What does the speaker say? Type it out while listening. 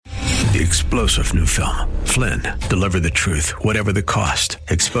The explosive new film, Flynn, deliver the truth, whatever the cost.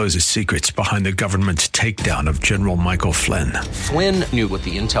 Exposes secrets behind the government's takedown of General Michael Flynn. Flynn knew what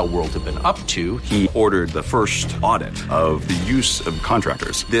the intel world had been up to. He ordered the first audit of the use of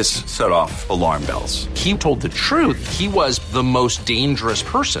contractors. This set off alarm bells. He told the truth. He was the most dangerous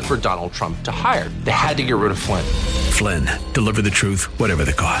person for Donald Trump to hire. They had to get rid of Flynn. Flynn, deliver the truth, whatever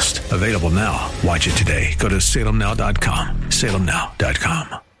the cost. Available now. Watch it today. Go to salemnow.com.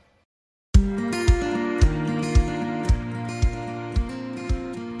 salemnow.com.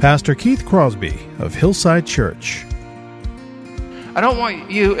 Pastor Keith Crosby of Hillside Church. I don't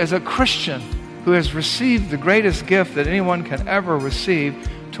want you as a Christian who has received the greatest gift that anyone can ever receive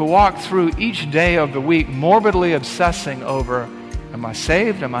to walk through each day of the week morbidly obsessing over, am I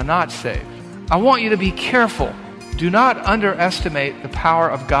saved? Am I not saved? I want you to be careful. Do not underestimate the power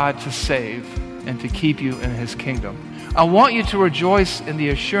of God to save and to keep you in His kingdom. I want you to rejoice in the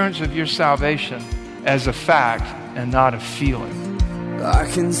assurance of your salvation as a fact and not a feeling. I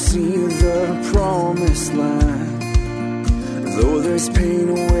can see the promised land, though there's pain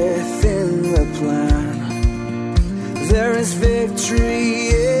within the plan. There is victory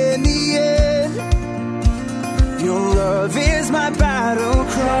in the end. Your love is my battle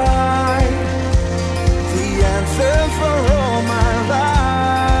cry, the anthem for all my life.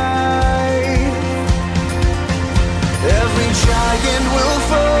 Every giant will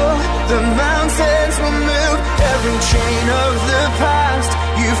fall, the mountains will move, every chain of the past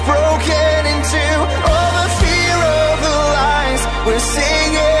you've broken into. All the fear of the lies, we're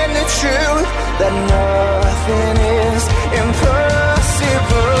singing the truth, that nothing is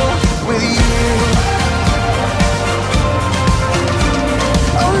impossible with you.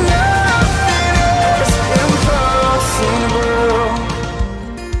 Oh, nothing is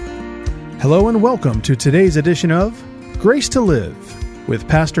impossible. Hello and welcome to today's edition of Grace to Live with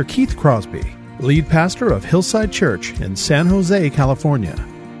Pastor Keith Crosby, lead pastor of Hillside Church in San Jose, California.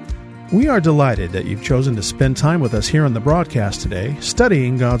 We are delighted that you've chosen to spend time with us here on the broadcast today,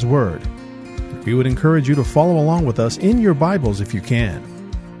 studying God's Word. We would encourage you to follow along with us in your Bibles if you can.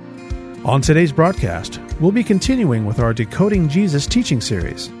 On today's broadcast, we'll be continuing with our Decoding Jesus teaching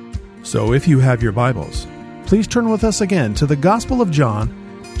series. So if you have your Bibles, please turn with us again to the Gospel of John,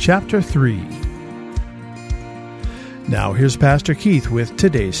 chapter 3. Now here's Pastor Keith with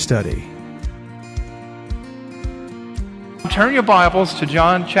today's study. Turn your Bibles to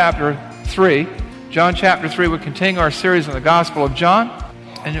John chapter 3. John chapter 3, we're continuing our series on the Gospel of John.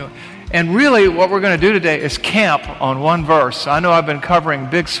 And really what we're going to do today is camp on one verse. I know I've been covering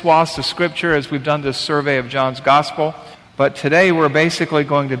big swaths of Scripture as we've done this survey of John's Gospel, but today we're basically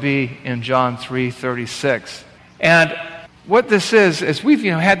going to be in John 3:36. And what this is we've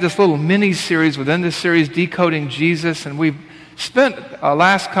had this little mini-series within this series, Decoding Jesus, and we've spent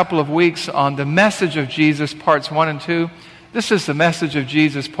last couple of weeks on the message of Jesus, parts 1 and 2. This is the message of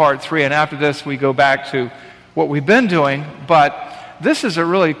Jesus, part 3, and after this we go back to what we've been doing, but this is a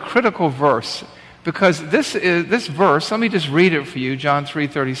really critical verse, because this verse, let me just read it for you, John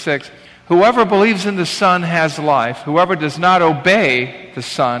 3:36. Whoever believes in the Son has life. Whoever does not obey the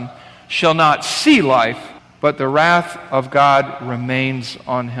Son shall not see life, but the wrath of God remains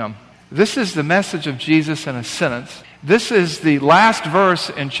on him. This is the message of Jesus in a sentence. This is the last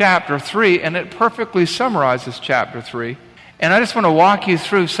verse in chapter 3, and it perfectly summarizes chapter 3. And I just want to walk you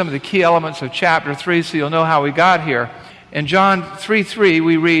through some of the key elements of chapter 3 so you'll know how we got here. In John 3:3,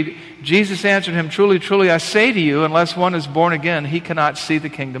 we read, Jesus answered him, truly, truly, I say to you, unless one is born again, he cannot see the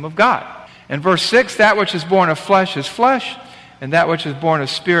kingdom of God. In verse 6, that which is born of flesh is flesh, and that which is born of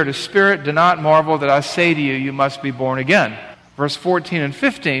spirit is spirit. Do not marvel that I say to you, you must be born again. Verse 14 and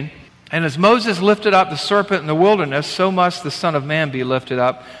 15, and as Moses lifted up the serpent in the wilderness, so must the Son of Man be lifted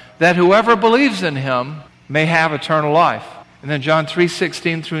up, that whoever believes in him may have eternal life. And then John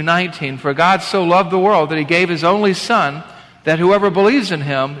 3:16 through 19, for God so loved the world that he gave his only Son, that whoever believes in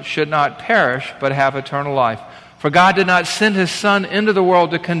him should not perish, but have eternal life. For God did not send his Son into the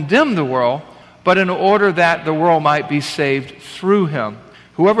world to condemn the world, but in order that the world might be saved through him.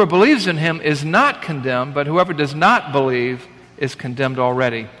 Whoever believes in him is not condemned, but whoever does not believe is condemned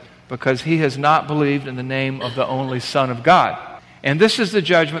already, because he has not believed in the name of the only Son of God. And this is the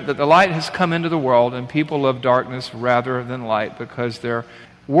judgment, that the light has come into the world, and people love darkness rather than light, because their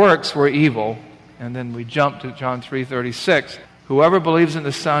works were evil. And then we jump to John 3:36. Whoever believes in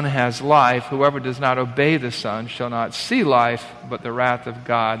the Son has life. Whoever does not obey the Son shall not see life, but the wrath of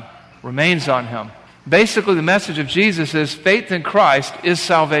God remains on him. Basically, the message of Jesus is faith in Christ is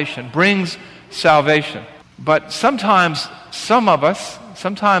salvation, brings salvation. But sometimes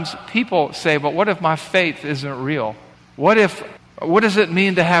people say, but what if my faith isn't real? What if What does it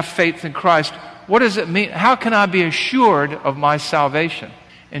mean to have faith in Christ? What does it mean? How can I be assured of my salvation?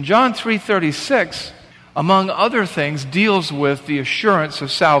 And John 3:36, among other things, deals with the assurance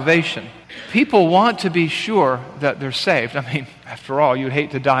of salvation. People want to be sure that they're saved. I mean, after all, you'd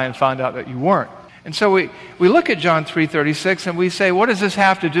hate to die and find out that you weren't. And so we look at John 3:36 and we say, what does this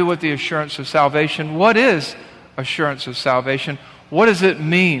have to do with the assurance of salvation? What is assurance of salvation? What does it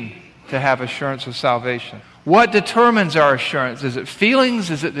mean to have assurance of salvation? What determines our assurance? Is it feelings?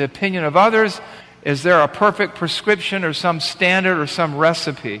 Is it the opinion of others? Is there a perfect prescription or some standard or some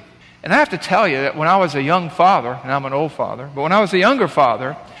recipe? And I have to tell you that when I was a young father, and I'm an old father, but when I was a younger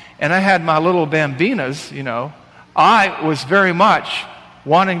father, and I had my little bambinas, I was very much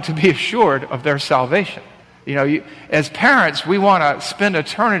wanting to be assured of their salvation. As parents, we want to spend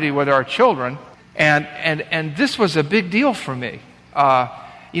eternity with our children, and this was a big deal for me.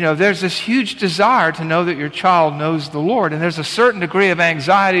 There's this huge desire to know that your child knows the Lord, and there's a certain degree of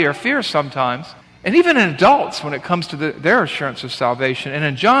anxiety or fear sometimes, and even in adults when it comes to their assurance of salvation. And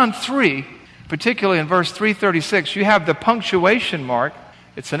in John 3, particularly in verse 3:36, you have the punctuation mark.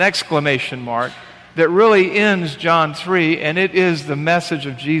 It's an exclamation mark that really ends John 3, and it is the message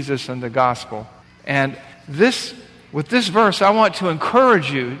of Jesus and the gospel. And with this verse, I want to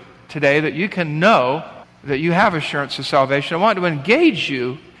encourage you today that you can know that you have assurance of salvation. I want to engage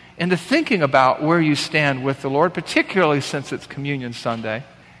you into thinking about where you stand with the Lord, particularly since it's Communion Sunday.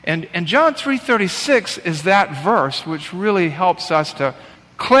 And John 3:36 is that verse which really helps us to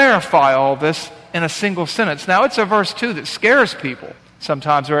clarify all this in a single sentence. Now, it's a verse, too, that scares people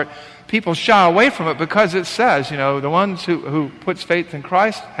sometimes, or people shy away from it because it says, the one who puts faith in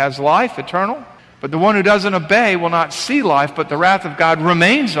Christ has life eternal, but the one who doesn't obey will not see life, but the wrath of God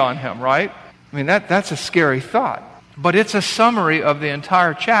remains on him, right? I mean, that's a scary thought. But it's a summary of the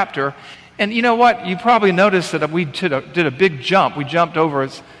entire chapter. And you know what? You probably noticed that we did a big jump. We jumped over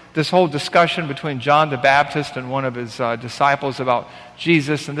this whole discussion between John the Baptist and one of his disciples about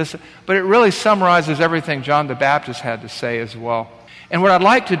Jesus and this. But it really summarizes everything John the Baptist had to say as well. And what I'd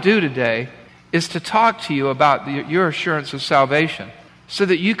like to do today is to talk to you about your assurance of salvation so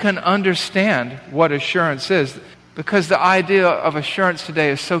that you can understand what assurance is, because the idea of assurance today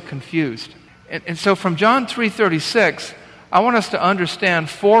is so confused. And so from John 3:36, I want us to understand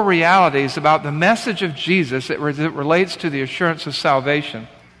four realities about the message of Jesus that relates to the assurance of salvation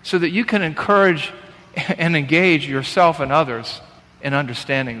so that you can encourage and engage yourself and others in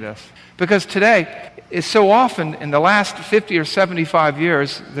understanding this. Because today, it's so often in the last 50 or 75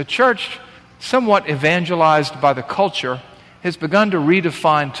 years, the church, somewhat evangelized by the culture, has begun to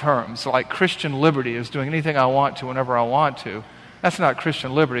redefine terms like Christian liberty is doing anything I want to whenever I want to. That's not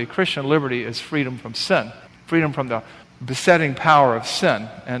Christian liberty. Christian liberty is freedom from sin, freedom from the besetting power of sin.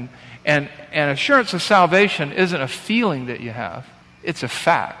 And assurance of salvation isn't a feeling that you have. It's a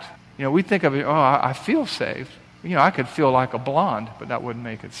fact. We think of it, I feel saved. I could feel like a blonde, but that wouldn't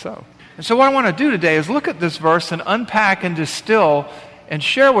make it so. And so what I want to do today is look at this verse and unpack and distill and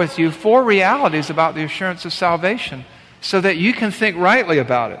share with you four realities about the assurance of salvation so that you can think rightly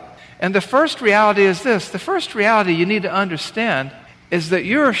about it. And the first reality is this. The first reality you need to understand is that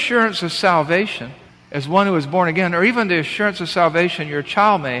your assurance of salvation as one who is born again, or even the assurance of salvation your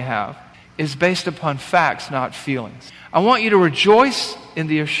child may have, is based upon facts, not feelings. I want you to rejoice in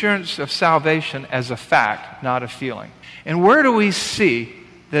the assurance of salvation as a fact, not a feeling. And where do we see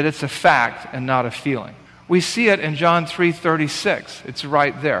that it's a fact and not a feeling? We see it in John 3:36. It's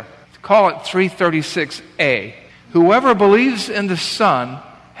right there. Call it 3:36a. Whoever believes in the Son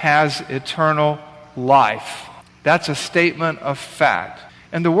has eternal life. That's a statement of fact.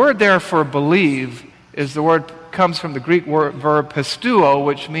 And the word there for believe is the word comes from the Greek verb pisteuo,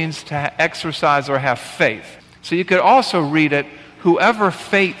 which means to exercise or have faith. So you could also read it, whoever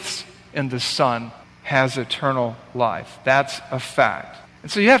faiths in the Son has eternal life. That's a fact. And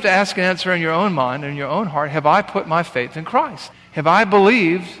so you have to ask and answer in your own mind and in your own heart, have I put my faith in Christ? Have I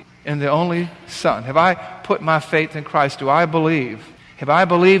believed in the only Son? Have I put my faith in Christ? Do I believe? Have I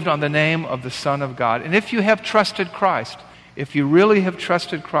believed on the name of the Son of God? And if you have trusted Christ, if you really have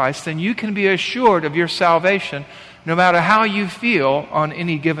trusted Christ, then you can be assured of your salvation no matter how you feel on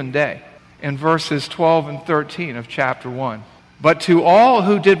any given day. In verses 12 and 13 of chapter 1. But to all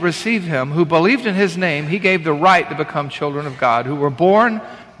who did receive him, who believed in his name, he gave the right to become children of God, who were born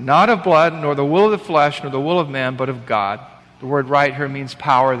not of blood, nor the will of the flesh, nor the will of man, but of God. The word right here means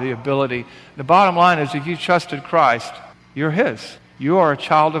power, the ability. The bottom line is if you trusted Christ, you're his. You are a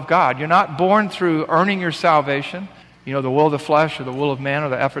child of God. You're not born through earning your salvation, the will of the flesh or the will of man or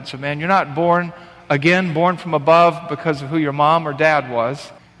the efforts of man. You're not born from above because of who your mom or dad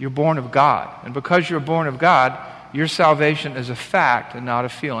was. You're born of God. And because you're born of God, Your salvation is a fact and not a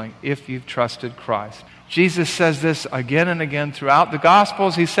feeling if you've trusted Christ. Jesus says this again and again throughout the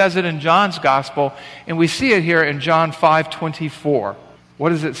Gospels. He says it in John's Gospel, and we see it here in John 5:24. What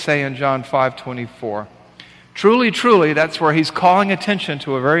does it say in John 5:24? Truly, truly, that's where he's calling attention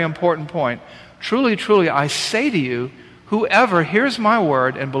to a very important point. Truly, truly, I say to you, whoever hears my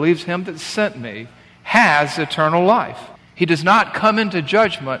word and believes him that sent me has eternal life. He does not come into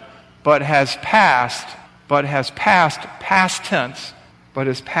judgment, but has passed past tense, but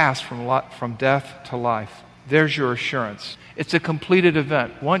has passed from death to life. There's your assurance. It's a completed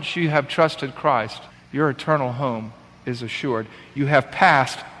event. Once you have trusted Christ, your eternal home is assured. You have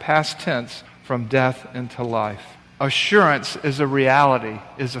passed past tense from death into life. Assurance is a reality,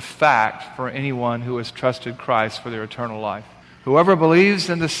 is a fact for anyone who has trusted Christ for their eternal life. Whoever believes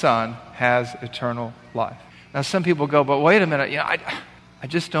in the Son has eternal life. Now some people go, but wait a minute, I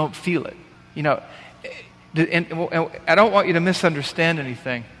just don't feel it. And I don't want you to misunderstand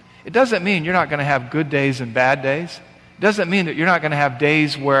anything. It doesn't mean you're not going to have good days and bad days. It doesn't mean that you're not going to have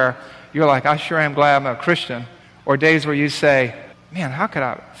days where you're like, I sure am glad I'm a Christian. Or days where you say, man, how could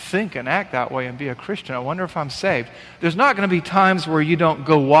I think and act that way and be a Christian? I wonder if I'm saved. There's not going to be times where you don't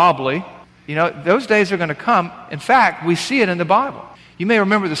go wobbly. Those days are going to come. In fact, we see it in the Bible. You may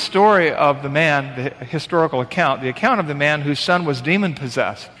remember the story of the man, the historical account, the account of the man whose son was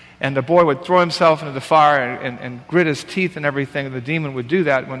demon-possessed. And the boy would throw himself into the fire and grit his teeth and everything. And the demon would do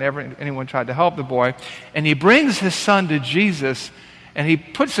that whenever anyone tried to help the boy. And he brings his son to Jesus, and he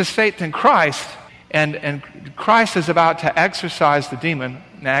puts his faith in Christ. And Christ is about to exorcise the demon.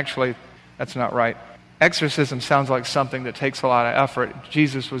 And actually, that's not right. Exorcism sounds like something that takes a lot of effort.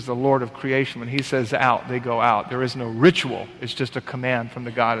 Jesus was the Lord of creation. When he says out, they go out. There is no ritual. It's just a command from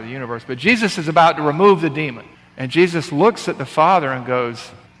the God of the universe. But Jesus is about to remove the demon. And Jesus looks at the Father and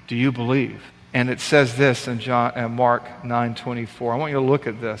goes, do you believe? And it says this in Mark 9:24. I want you to look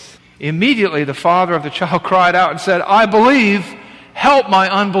at this. Immediately the father of the child cried out and said, I believe, help my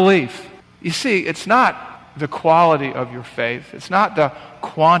unbelief. You see, it's not the quality of your faith. It's not the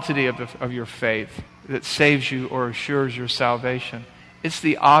quantity of your faith that saves you or assures your salvation. It's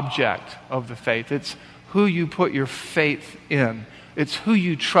the object of the faith. It's who you put your faith in. It's who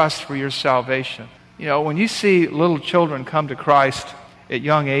you trust for your salvation. When you see little children come to Christ at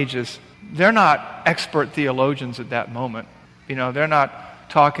young ages, they're not expert theologians at that moment. They're not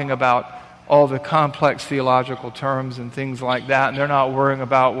talking about all the complex theological terms and things like that, and they're not worrying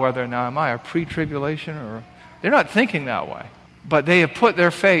about whether now am I a pre-tribulation or... They're not thinking that way. But they have put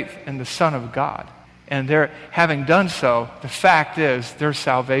their faith in the Son of God. And they're having done so, the fact is their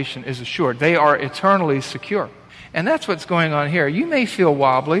salvation is assured. They are eternally secure. And that's what's going on here. You may feel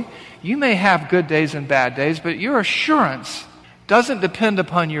wobbly. You may have good days and bad days, but your assurance doesn't depend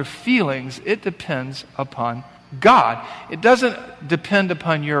upon your feelings. It depends upon God. It doesn't depend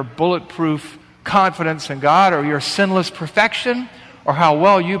upon your bulletproof confidence in God or your sinless perfection or how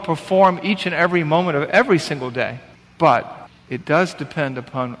well you perform each and every moment of every single day. But it does depend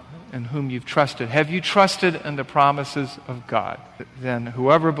upon in whom you've trusted. Have you trusted in the promises of God? Then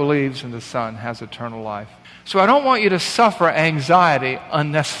whoever believes in the Son has eternal life. So I don't want you to suffer anxiety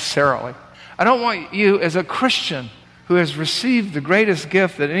unnecessarily. I don't want you as a Christian who has received the greatest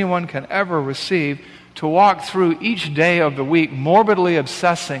gift that anyone can ever receive to walk through each day of the week morbidly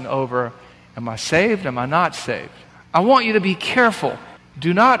obsessing over, am I saved? Am I not saved? I want you to be careful.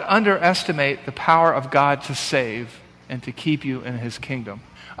 Do not underestimate the power of God to save and to keep you in His kingdom.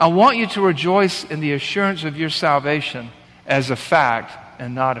 I want you to rejoice in the assurance of your salvation as a fact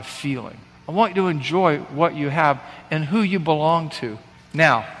and not a feeling. I want you to enjoy what you have and who you belong to.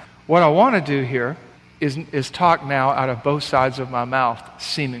 Now, what I want to do here is talk now out of both sides of my mouth,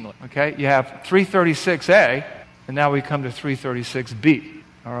 seemingly. Okay? You have 336A, and now we come to 336B.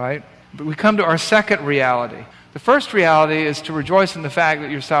 All right? But we come to our second reality. The first reality is to rejoice in the fact that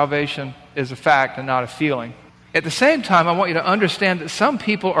your salvation is a fact and not a feeling. At the same time, I want you to understand that some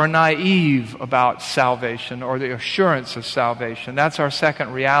people are naive about salvation or the assurance of salvation. That's our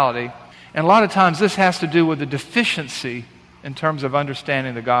second reality. And a lot of times this has to do with the deficiency in terms of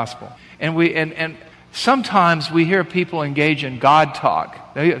understanding the gospel. And sometimes we hear people engage in God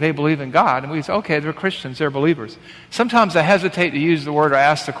talk. They believe in God, and we say, okay, they're Christians, they're believers. Sometimes I hesitate to use the word or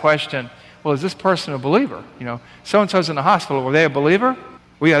ask the question, well, is this person a believer? So-and-so's in the hospital, were they a believer?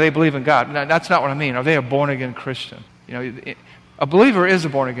 Well, yeah, they believe in God. No, that's not what I mean. Are they a born-again Christian? A believer is a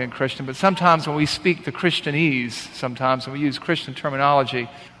born-again Christian, but sometimes when we speak the Christianese, sometimes when we use Christian terminology,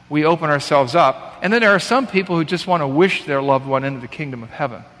 we open ourselves up. And then there are some people who just want to wish their loved one into the kingdom of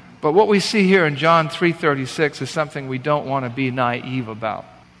heaven. But what we see here in John 3:36 is something we don't want to be naive about.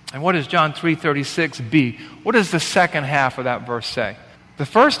 And what does John 3:36b? What does the second half of that verse say? The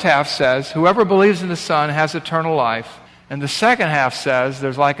first half says, whoever believes in the Son has eternal life. And the second half says,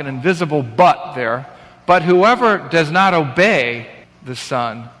 there's like an invisible but there, but whoever does not obey the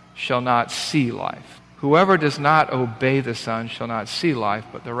Son shall not see life. Whoever does not obey the Son shall not see life,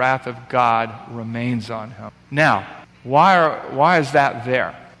 but the wrath of God remains on him. Now, why is that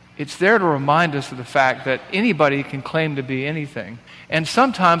there? It's there to remind us of the fact that anybody can claim to be anything. And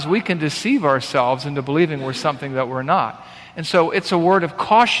sometimes we can deceive ourselves into believing we're something that we're not. And so it's a word of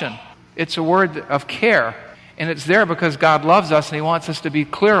caution. It's a word of care. And it's there because God loves us and He wants us to be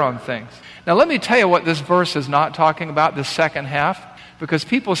clear on things. Now let me tell you what this verse is not talking about, the second half. Because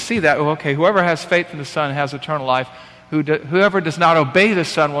people see that, okay, whoever has faith in the Son has eternal life. Whoever does not obey the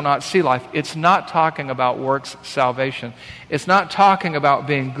Son will not see life. It's not talking about works salvation. It's not talking about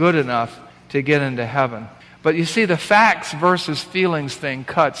being good enough to get into heaven. But you see, the facts versus feelings thing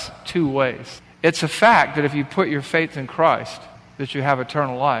cuts two ways. It's a fact that if you put your faith in Christ, that you have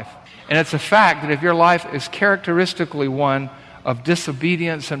eternal life. And it's a fact that if your life is characteristically one of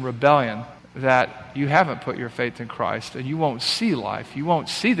disobedience and rebellion, that you haven't put your faith in Christ and you won't see life. You won't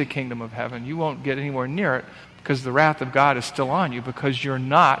see the kingdom of heaven. You won't get anywhere near it because the wrath of God is still on you because you're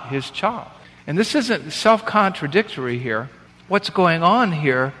not His child. And this isn't self-contradictory here. What's going on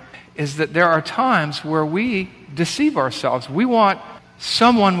here is that there are times where we deceive ourselves. We want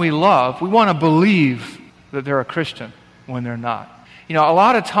someone we love, we want to believe that they're a Christian when they're not. You know, a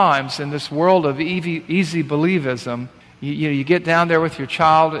lot of times in this world of easy believism, you get down there with your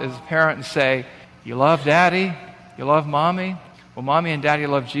child as a parent and say, you love daddy? You love mommy? Well, mommy and daddy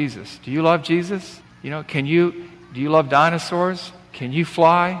love Jesus. Do you love Jesus? You know, do you love dinosaurs? Can you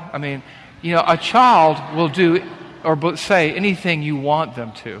fly? I mean, you know, a child will do or say anything you want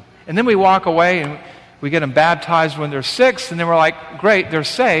them to. And then we walk away and we get them baptized when they're 6, and then we're like, great, they're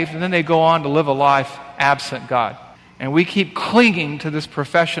saved, and then they go on to live a life absent God. And we keep clinging to this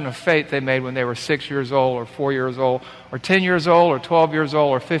profession of faith they made when they were 6 years old or 4 years old or 10 years old or 12 years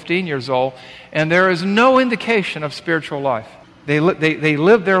old or 15 years old. And there is no indication of spiritual life. They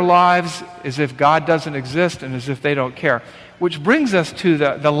live their lives as if God doesn't exist and as if they don't care. Which brings us to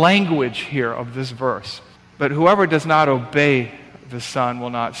the language here of this verse. But whoever does not obey the Son will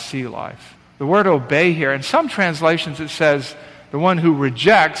not see life. The word obey here, in some translations it says the one who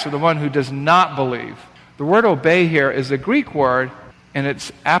rejects or the one who does not believe. The word obey here is a Greek word, and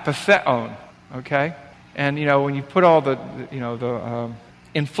it's apatheon, okay? And, you know, when you put all the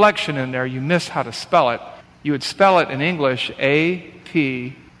inflection in there, you miss how to spell it. You would spell it in English,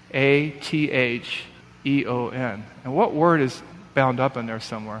 A-P-A-T-H-E-O-N. And what word is bound up in there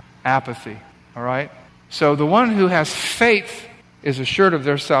somewhere? Apathy, all right? So the one who has faith is assured of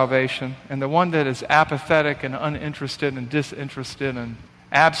their salvation, and the one that is apathetic and uninterested and disinterested and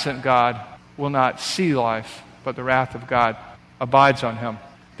absent God will not see life, but the wrath of God abides on him.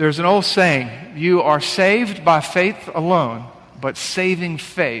 There's an old saying, you are saved by faith alone, but saving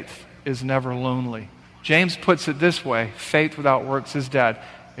faith is never lonely. James puts it this way, faith without works is dead.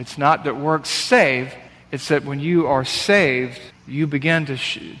 It's not that works save, it's that when you are saved, you begin to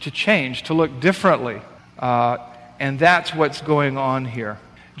change, to look differently. And that's what's going on here.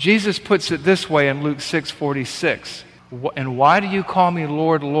 Jesus puts it this way in Luke 6:46. And why do you call me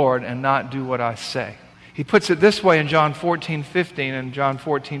Lord, Lord, and not do what I say? He puts it this way in John 14:15 and John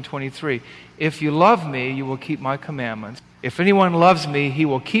 14:23. If you love me, you will keep my commandments. If anyone loves me, he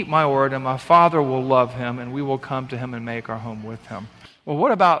will keep my word, and my Father will love him, and we will come to him and make our home with him. Well,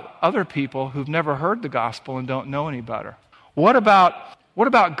 what about other people who've never heard the gospel and don't know any better? What about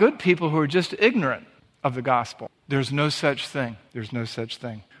good people who are just ignorant of the gospel? There's no such thing. There's no such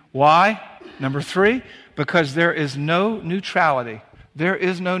thing. Why? Number 3, because there is no neutrality. There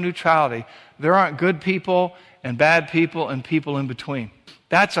is no neutrality. There aren't good people and bad people and people in between.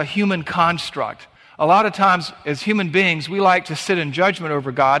 That's a human construct. A lot of times, as human beings, we like to sit in judgment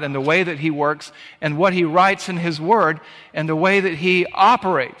over God and the way that He works and what He writes in His Word and the way that He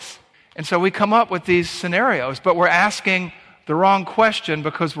operates. And so we come up with these scenarios, but we're asking the wrong question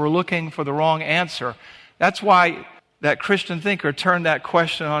because we're looking for the wrong answer. That's why that Christian thinker turned that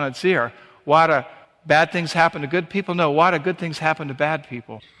question on its ear. Why do bad things happen to good people? No, why do good things happen to bad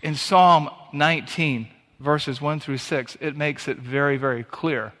people? In Psalm 19, verses 1 through 6, it makes it very, very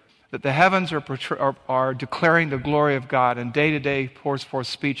clear that the heavens are declaring the glory of God, and day to day pours forth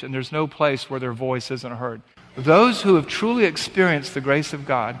speech, and there's no place where their voice isn't heard. Those who have truly experienced the grace of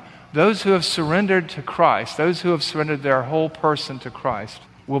God, those who have surrendered to Christ, those who have surrendered their whole person to Christ,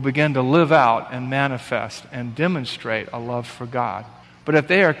 will begin to live out and manifest and demonstrate a love for God. But if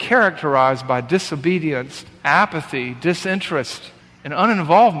they are characterized by disobedience, apathy, disinterest, and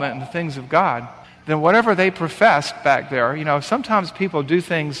uninvolvement in the things of God, then whatever they professed back there, sometimes people do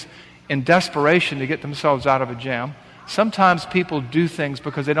things in desperation to get themselves out of a jam. Sometimes people do things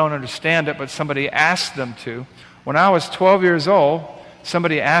because they don't understand it, but somebody asked them to. When I was 12 years old,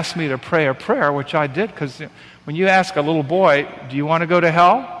 somebody asked me to pray a prayer, which I did, because when you ask a little boy, do you want to go to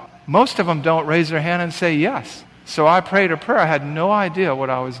hell? Most of them don't raise their hand and say yes. So I prayed a prayer. I had no idea what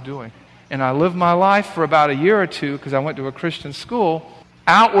I was doing. And I lived my life for about a year or two, because I went to a Christian school,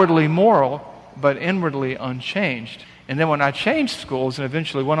 outwardly moral, but inwardly unchanged. And then when I changed schools and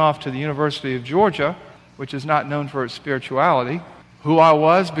eventually went off to the University of Georgia, which is not known for its spirituality, who I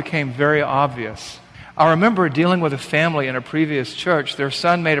was became very obvious. I remember dealing with a family in a previous church. Their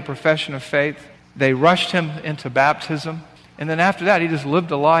son made a profession of faith. They rushed him into baptism. And then after that, he just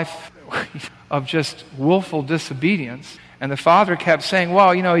lived a life of just willful disobedience. And the father kept saying,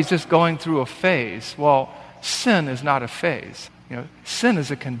 well, he's just going through a phase. Well, sin is not a phase. Sin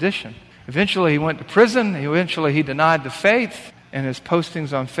is a condition. Eventually, he went to prison. Eventually, he denied the faith. And his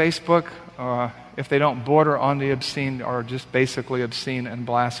postings on Facebook, if they don't border on the obscene, are just basically obscene and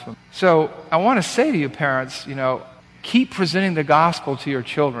blasphemous. So I want to say to you parents, keep presenting the gospel to your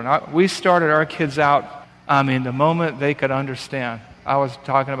children. We started our kids out, the moment they could understand. I was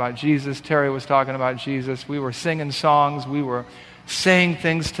talking about Jesus. Terry was talking about Jesus. We were singing songs. We were saying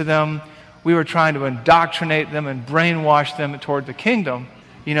things to them. We were trying to indoctrinate them and brainwash them toward the kingdom.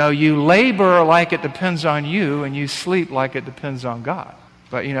 You labor like it depends on you, and you sleep like it depends on God.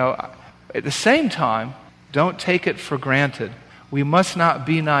 But, at the same time, don't take it for granted. We must not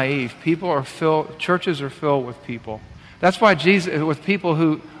be naive. Churches are filled with people. That's why with people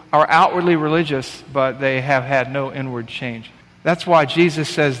who are outwardly religious, but they have had no inward change. That's why Jesus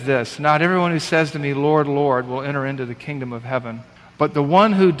says this, not everyone who says to me, Lord, Lord, will enter into the kingdom of heaven, but the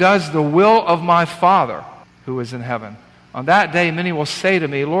one who does the will of my Father who is in heaven. On that day, many will say to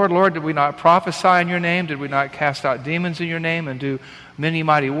me, Lord, Lord, did we not prophesy in your name? Did we not cast out demons in your name and do many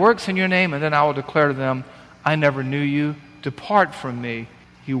mighty works in your name? And then I will declare to them, I never knew you. Depart from me,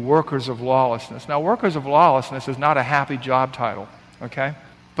 you workers of lawlessness. Now, workers of lawlessness is not a happy job title, okay?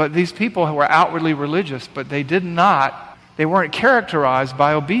 But these people who were outwardly religious, but they weren't characterized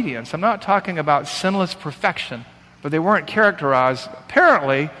by obedience. I'm not talking about sinless perfection, but they weren't characterized.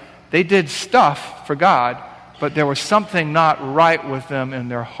 Apparently, they did stuff for God, but there was something not right with them in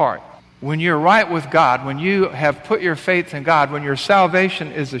their heart. When you're right with God, when you have put your faith in God, when your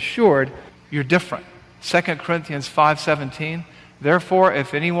salvation is assured, you're different. 2 Corinthians 5:17, therefore,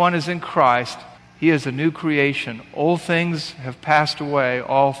 if anyone is in Christ, he is a new creation. Old things have passed away.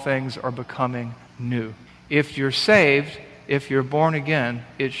 All things are becoming new. If you're saved, if you're born again,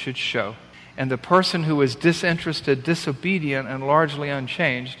 it should show. And the person who is disinterested, disobedient, and largely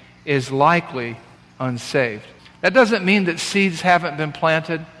unchanged is likely unsaved. That doesn't mean that seeds haven't been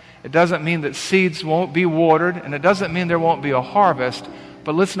planted. It doesn't mean that seeds won't be watered, and it doesn't mean there won't be a harvest,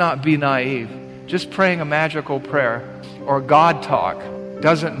 but let's not be naive. Just praying a magical prayer or God talk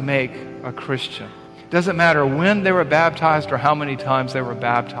doesn't make a Christian. It doesn't matter when they were baptized or how many times they were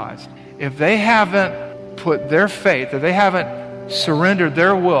baptized. If they haven't put their faith, if they haven't surrendered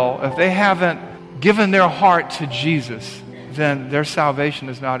their will, if they haven't given their heart to Jesus, then their salvation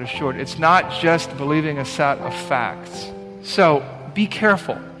is not assured. It's not just believing a set of facts. So be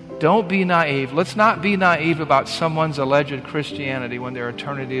careful. Don't be naive. Let's not be naive about someone's alleged Christianity when their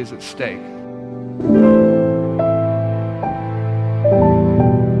eternity is at stake.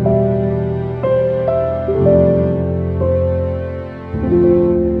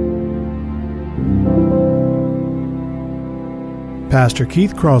 Pastor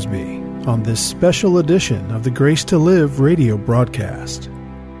Keith Crosby on this special edition of the Grace to Live radio broadcast.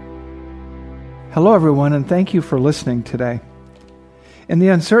 Hello, everyone, and thank you for listening today. In the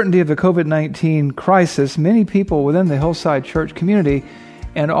uncertainty of the COVID-19 crisis, many people within the Hillside Church community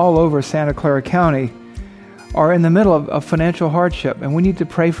and all over Santa Clara County are in the middle of financial hardship, and we need to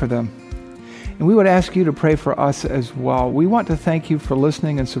pray for them. And we would ask you to pray for us as well. We want to thank you for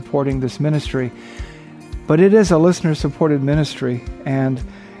listening and supporting this ministry, but it is a listener-supported ministry, and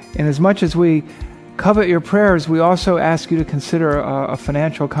in as much as we covet your prayers, we also ask you to consider a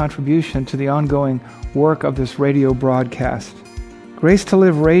financial contribution to the ongoing work of this radio broadcast. Grace to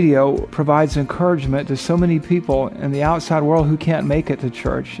Live Radio provides encouragement to so many people in the outside world who can't make it to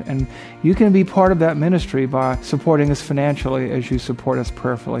church, and you can be part of that ministry by supporting us financially as you support us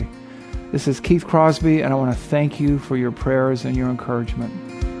prayerfully. This is Keith Crosby, and I want to thank you for your prayers and your encouragement.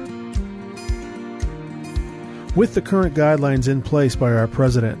 With the current guidelines in place by our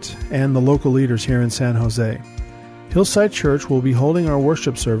president and the local leaders here in San Jose, Hillside Church will be holding our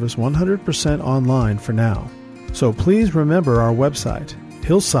worship service 100% online for now. So please remember our website,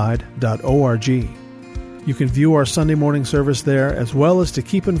 hillside.org. You can view our Sunday morning service there, as well as to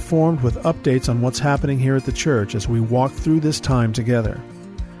keep informed with updates on what's happening here at the church as we walk through this time together.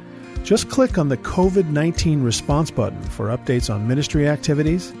 Just click on the COVID-19 response button for updates on ministry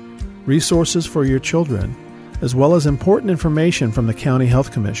activities, resources for your children, as well as important information from the County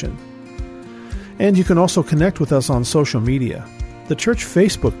Health Commission. And you can also connect with us on social media, the church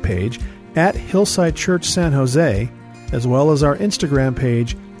Facebook page at Hillside Church San Jose, as well as our Instagram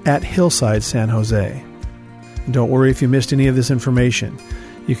page at Hillside San Jose. And don't worry if you missed any of this information.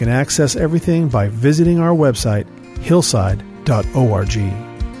 You can access everything by visiting our website, hillside.org.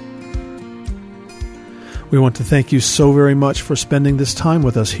 We want to thank you so very much for spending this time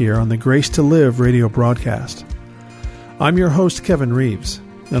with us here on the Grace to Live radio broadcast. I'm your host, Kevin Reeves,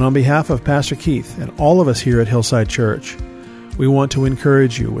 and on behalf of Pastor Keith and all of us here at Hillside Church, we want to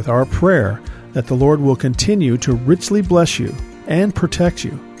encourage you with our prayer that the Lord will continue to richly bless you and protect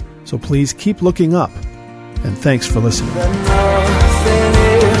you. So please keep looking up, and thanks for listening.